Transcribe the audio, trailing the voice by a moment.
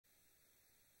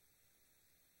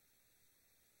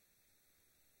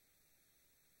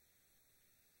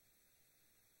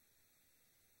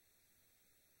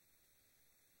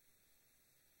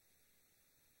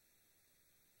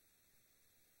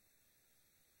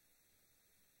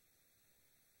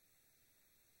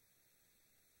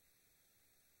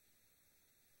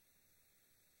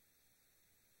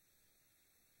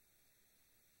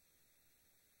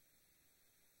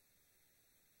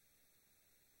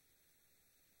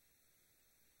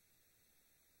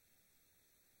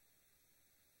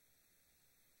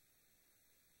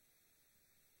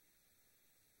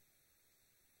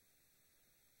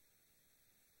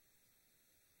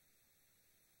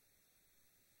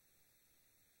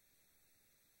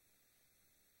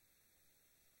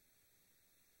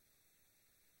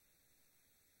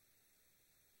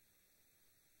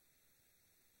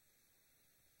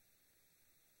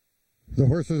The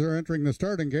horses are entering the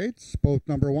starting gates. Both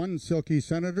number 1, Silky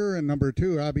Senator, and number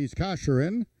 2, Abby's Cash are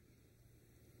in.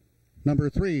 Number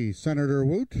 3, Senator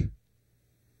Woot.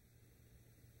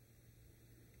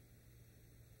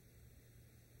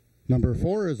 Number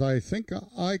 4 is I Think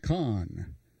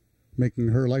Icon, making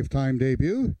her lifetime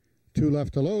debut. 2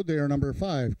 left to load. They are number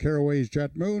 5, Caraway's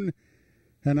Jet Moon,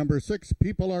 and number 6,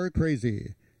 People Are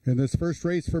Crazy. In this first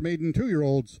race for maiden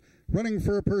 2-year-olds, running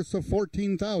for a purse of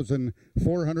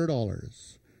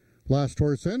 $14,400. Last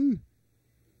horse in.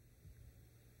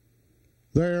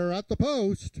 They're at the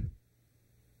post.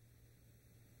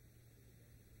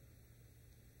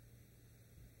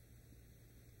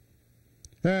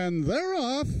 And they're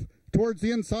off. Towards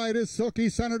the inside is Silky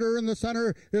Senator. In the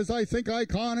center is I Think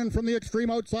Icon. And from the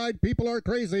extreme outside, People Are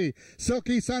Crazy.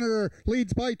 Silky Senator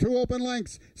leads by 2 open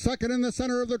lengths. Second in the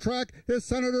center of the track is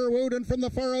Senator Wood. And from the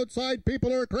far outside,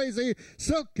 People Are Crazy.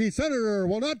 Silky Senator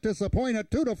will not disappoint at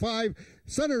 2-5.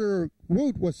 Senator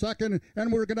Wood was second.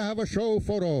 And we're going to have a show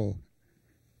photo.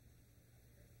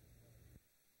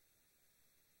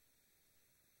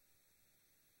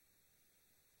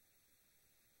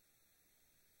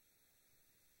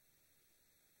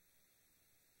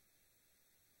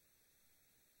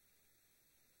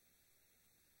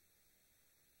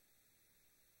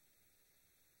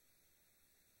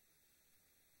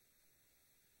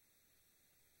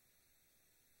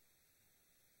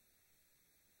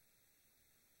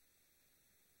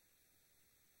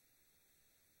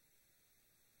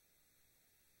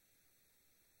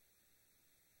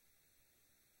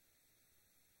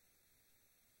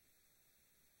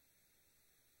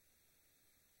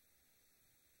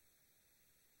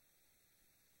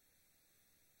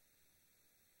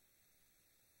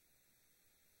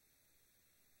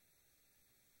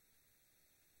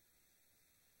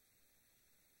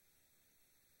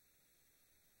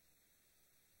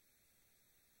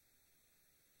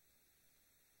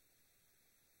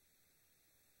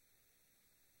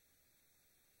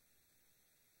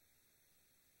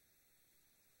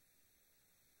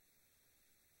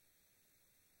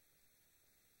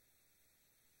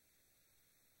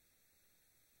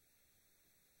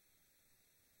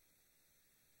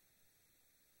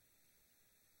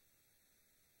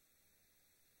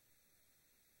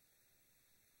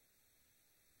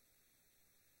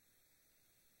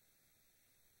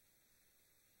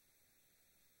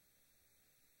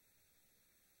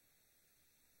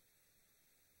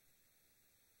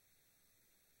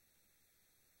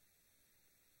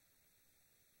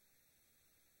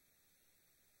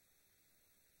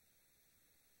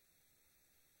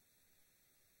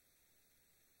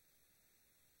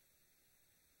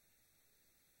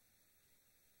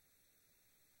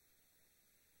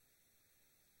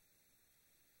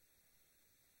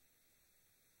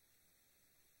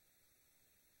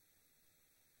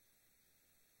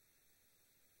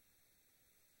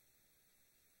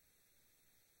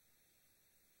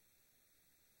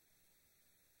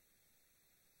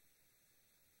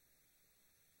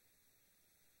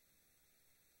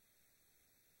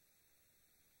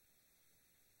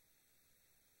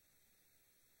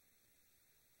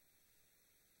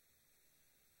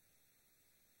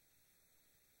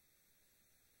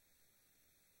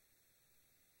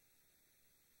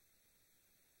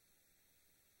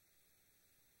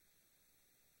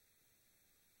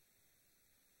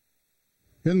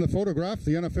 In the photograph,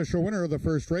 the unofficial winner of the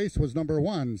first race was number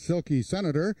 1, Silky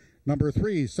Senator. Number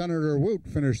 3, Senator Woot,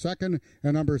 finished second.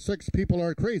 And number 6, People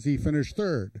Are Crazy, finished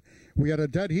third. We had a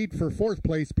dead heat for 4th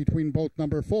place between both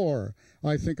number 4,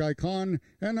 I Think Icon,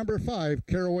 and number 5,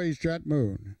 Caraway's Jet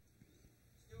Moon.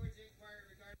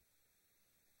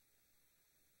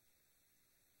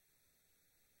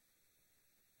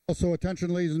 Also,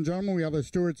 attention, ladies and gentlemen, we have a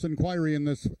Stewart's inquiry in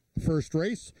this first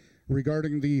race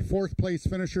regarding the 4th place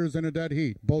finishers in a dead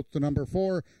heat. Both the number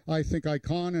 4, I Think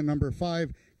Icon, and number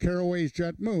 5, Caraway's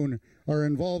Jet Moon, are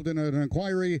involved in an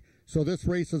inquiry, so this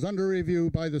race is under review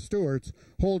by the stewards.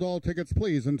 Hold all tickets,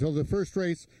 please, until the first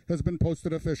race has been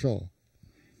posted official.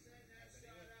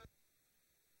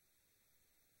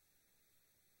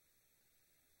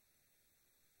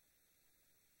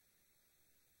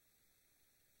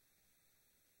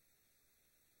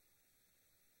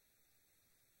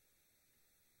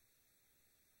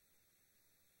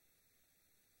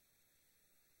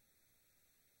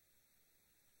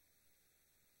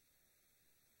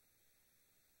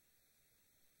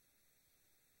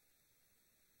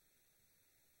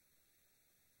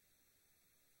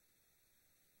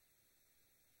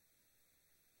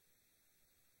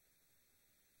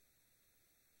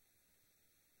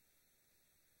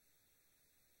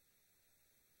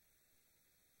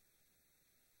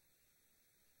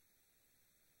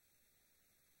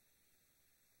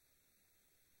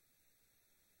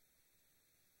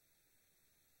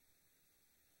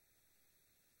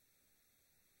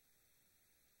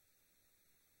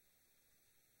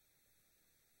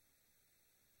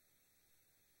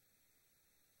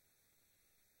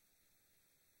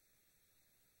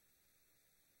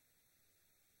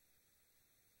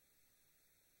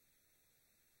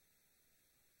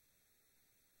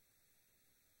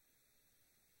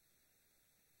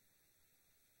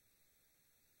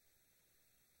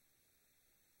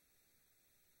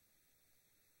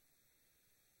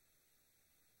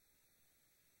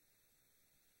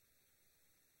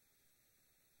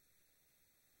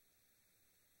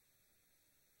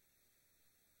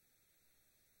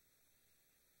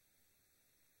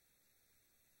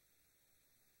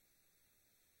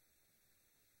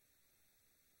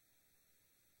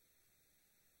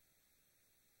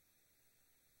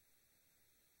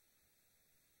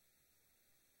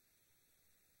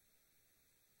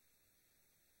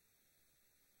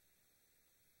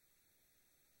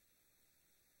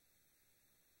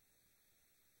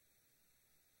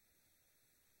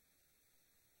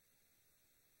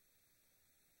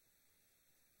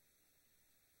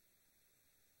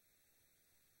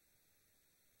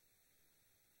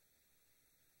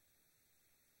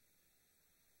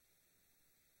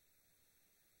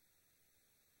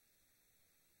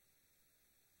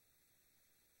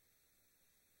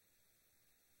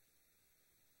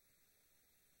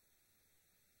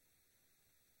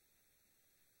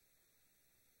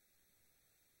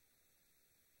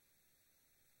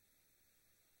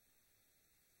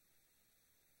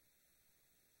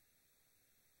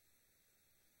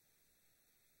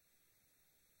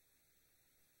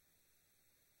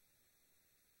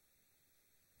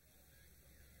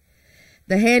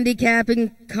 The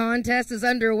handicapping contest is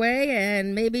underway,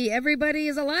 and maybe everybody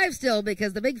is alive still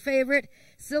because the big favorite,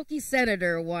 Silky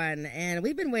Senator, won. And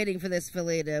we've been waiting for this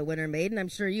filly to win her maiden. I'm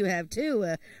sure you have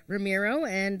too, Ramiro.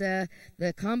 And the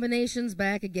combination's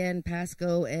back again,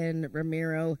 Pasco and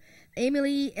Ramiro.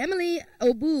 Emily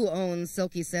Obu owns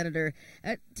Silky Senator.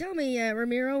 Tell me,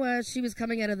 Ramiro, she was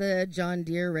coming out of the John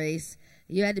Deere race.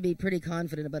 You had to be pretty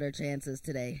confident about her chances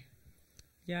today.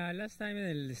 Yeah, last time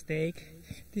in the stake,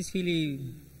 this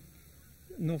filly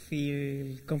no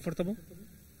feel comfortable.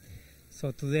 So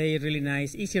today, really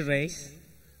nice, easy race.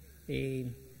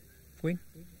 Win.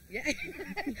 Yeah.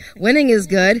 Winning is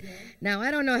good. Now,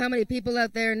 I don't know how many people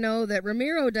out there know that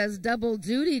Ramiro does double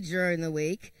duty during the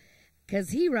week because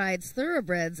he rides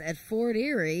thoroughbreds at Fort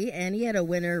Erie, and he had a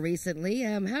winner recently.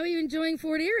 How are you enjoying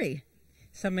Fort Erie?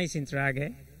 It's amazing track, eh?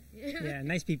 Yeah,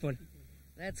 nice people.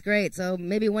 That's great. So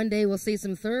maybe one day we'll see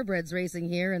some thoroughbreds racing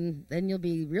here, and then you'll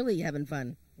be really having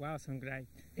fun. Wow, sounds great.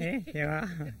 Yeah.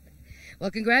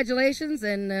 Well, congratulations,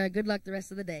 and good luck the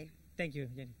rest of the day. Thank you,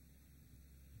 Jenny.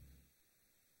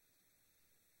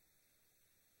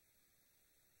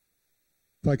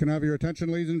 If I can have your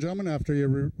attention, ladies and gentlemen, after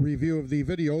your review of the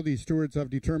video, the stewards have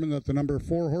determined that the number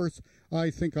 4 horse, I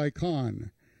Think I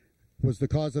Con, was the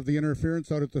cause of the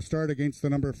interference out at the start against the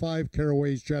number 5,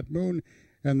 Caraway's Jet Moon,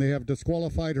 and they have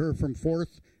disqualified her from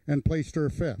 4th and placed her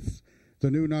 5th.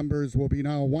 The new numbers will be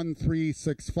now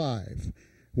 1365.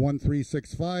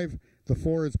 1365. The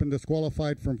 4 has been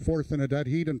disqualified from 4th in a dead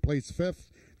heat and placed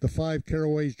 5th. The 5,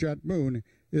 Caraway's Jet Moon,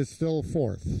 is still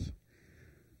 4th.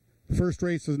 First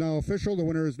race is now official. The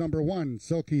winner is number 1,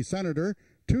 Silky Senator,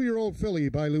 2-year-old filly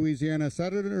by Louisiana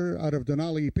Senator out of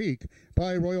Denali Peak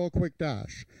by Royal Quick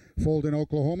Dash. Foaled in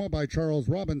Oklahoma by Charles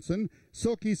Robinson,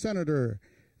 Silky Senator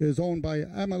is owned by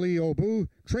Emily Obu,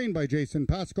 trained by Jason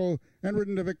Pasco, and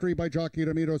ridden to victory by jockey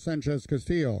Ramiro Sanchez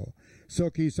Castillo.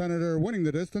 Silky Senator winning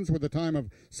the distance with a time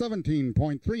of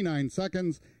 17.39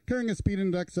 seconds, carrying a speed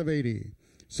index of 80.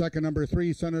 Second, number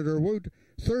 3, Senator Woot.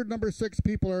 Third, number 6,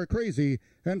 People Are Crazy.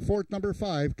 And fourth, number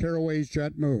 5, Caraway's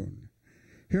Jet Moon.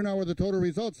 Here now are the total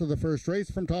results of the first race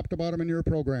from top to bottom in your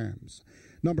programs.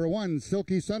 Number 1,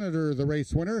 Silky Senator, the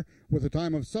race winner, with a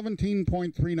time of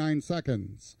 17.39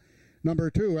 seconds.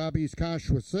 Number 2, Abby's Cash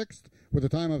was 6th, with a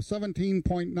time of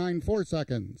 17.94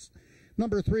 seconds.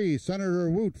 Number 3, Senator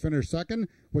Woot finished 2nd,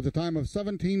 with a time of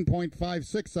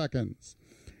 17.56 seconds.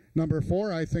 Number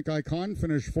 4, I Think I Con,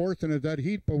 finished 4th in a dead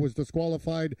heat, but was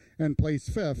disqualified and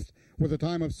placed 5th, with a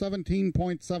time of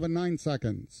 17.79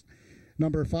 seconds.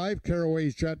 Number 5,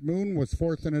 Caraway's Jet Moon, was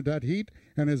 4th in a dead heat,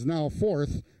 and is now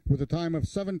 4th, with a time of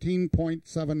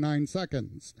 17.79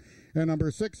 seconds. And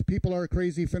number 6, People Are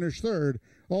Crazy, finished 3rd,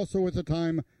 also with a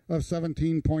time of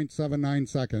 17.79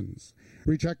 seconds.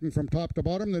 Rechecking from top to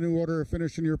bottom, the new order of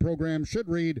finish in your program should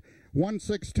read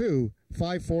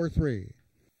 162-543.